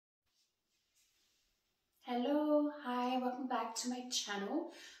Hello, hi, welcome back to my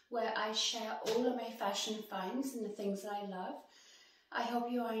channel where I share all of my fashion finds and the things that I love. I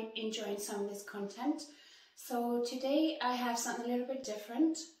hope you are enjoying some of this content. So today I have something a little bit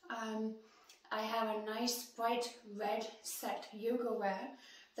different. I have a nice bright red set yoga wear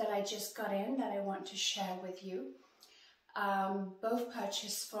that I just got in that I want to share with you. Both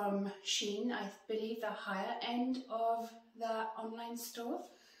purchased from Shein, I believe the higher end of the online store.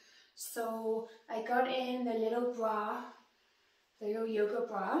 So I got in the little bra, the little yoga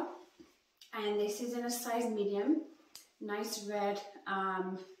bra, and this is in a size medium, nice red,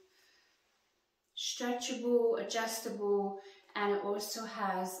 stretchable, adjustable, and it also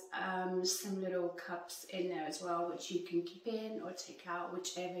has some little cups in there as well, which you can keep in or take out,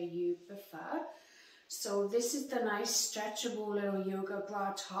 whichever you prefer. So this is the nice stretchable little yoga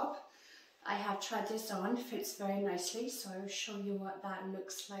bra top. I have tried this on, fits very nicely, so I will show you what that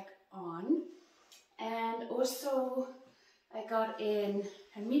looks like on. And also I got in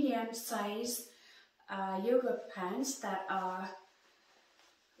a medium size yoga pants that are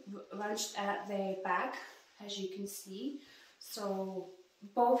runched at the back, as you can see. So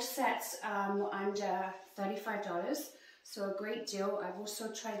both sets were under $35, so a great deal. I've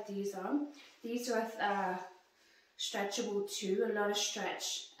also tried these on. These are stretchable too, a lot of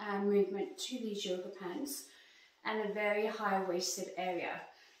stretch and movement to these yoga pants, and a very high-waisted area.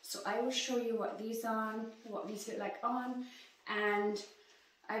 So I will show you what these look like on, and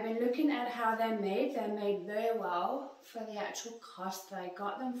I've been looking at how they're made. They're made very well for the actual cost that I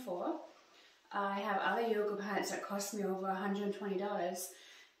got them for. I have other yoga pants that cost me over $120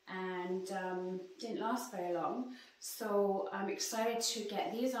 and didn't last very long. So I'm excited to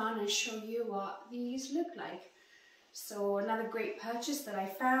get these on and show you what these look like. So another great purchase that I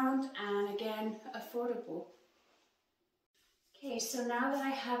found, and again, affordable. Okay, so now that I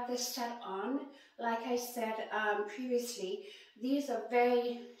have this set on, like I said previously, these are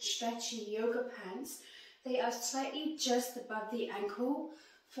very stretchy yoga pants. They are slightly just above the ankle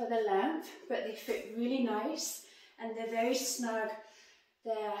for the length, but they fit really nice and they're very snug.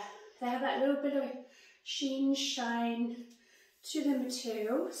 They have that little bit of sheen, shine to the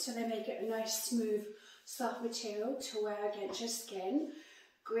material, so they make it a nice, smooth, soft material to wear against your skin.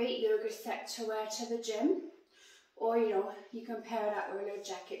 Great yoga set to wear to the gym. Or, you know, you can pair it up with a little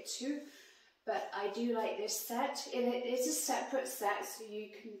jacket too. But I do like this set. It is a separate set, so you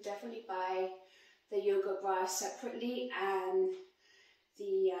can definitely buy the yoga bra separately and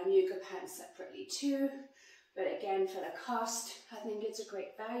the yoga pants separately too. But again, for the cost, I think it's a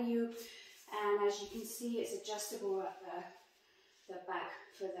great value. And as you can see, it's adjustable at the back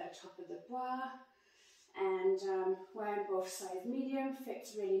for the top of the bra. And wearing both size medium,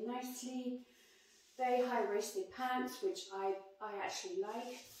 fits really nicely. Very high-waisted pants, which I actually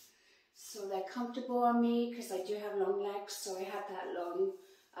like. So they're comfortable on me because I do have long legs, so I have that long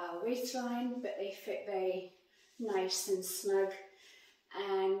waistline, but they fit very nice and snug.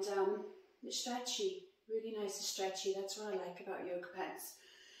 And they're stretchy, really nice and stretchy. That's what I like about yoga pants.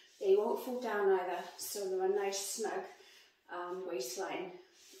 They won't fall down either, so they're a nice snug waistline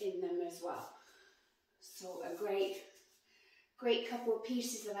in them as well. So a great couple of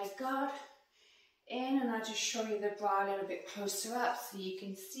pieces that I got in, and I'll just show you the bra a little bit closer up so you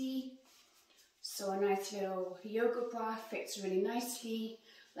can see. So a nice little yoga bra, fits really nicely.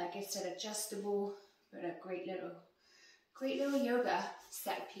 Like I said, adjustable, but a great little yoga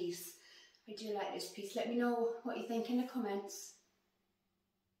set piece. I do like this piece. Let me know what you think in the comments.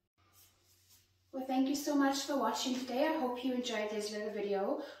 Well, thank you so much for watching today. I hope you enjoyed this little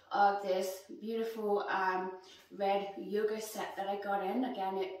video of this beautiful red yoga set that I got in.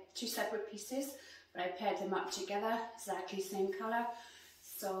 Again, two separate pieces, but I paired them up together, exactly same color.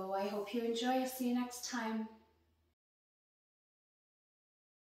 So I hope you enjoy. I'll see you next time.